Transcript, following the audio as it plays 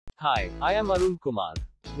Hi, I am Arun Kumar.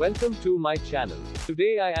 Welcome to my channel.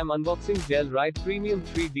 Today I am unboxing GELRIDE Premium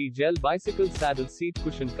 3D Gel Bicycle Saddle Seat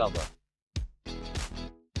Cushion Cover.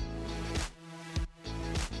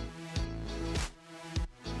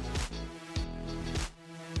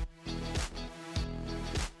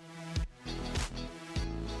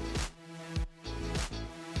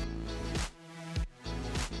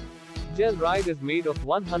 GELRIDE is made of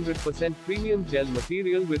 100% premium gel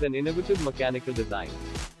material with an innovative mechanical design.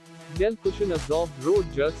 Gel cushion absorbs road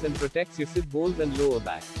jerks and protects your sit bones and lower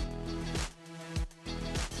back.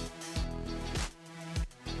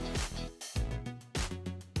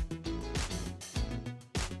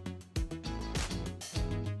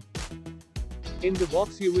 In the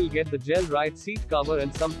box you will get the GELRIDE seat cover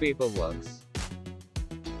and some paperwork.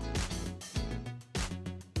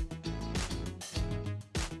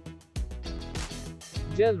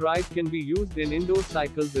 GELRIDE can be used in indoor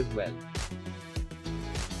cycles as well.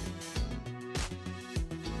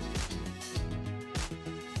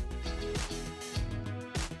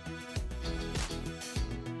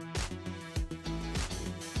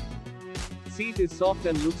 Seat is soft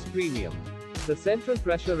and looks premium. The central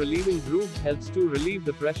pressure relieving groove helps to relieve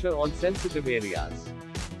the pressure on sensitive areas.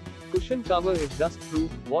 Cushion cover is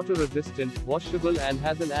dust-proof, water-resistant, washable and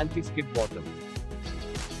has an anti-skid bottom.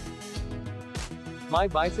 My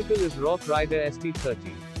bicycle is Rock Rider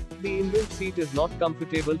ST30. The inbuilt seat is not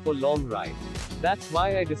comfortable for long ride. That's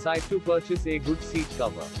why I decide to purchase a good seat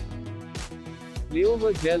cover.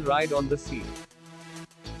 Layover GELRIDE on the seat.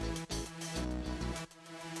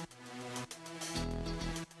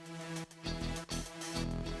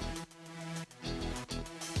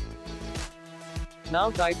 Now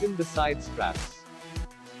tighten the side straps.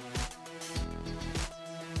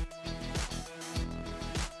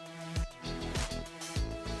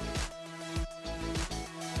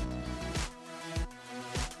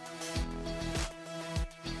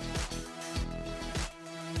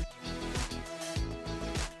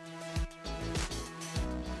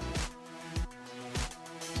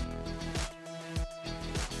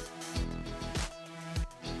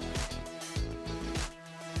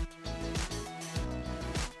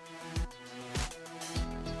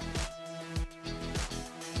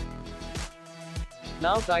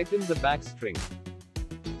 Now tighten the back string.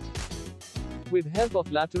 With help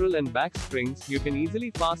of lateral and back springs, you can easily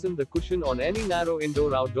fasten the cushion on any narrow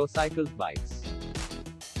indoor-outdoor cycles bikes.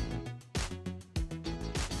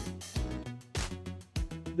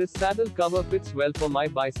 This saddle cover fits well for my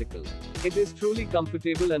bicycle. It is truly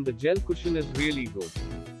comfortable and the gel cushion is really good.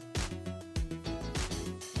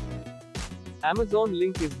 Amazon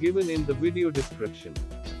link is given in the video description.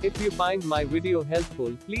 If you find my video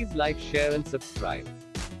helpful, please like, share and subscribe.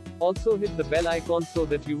 Also hit the bell icon so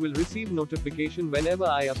that you will receive notification whenever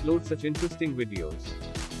I upload such interesting videos.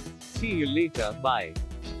 See you later, bye.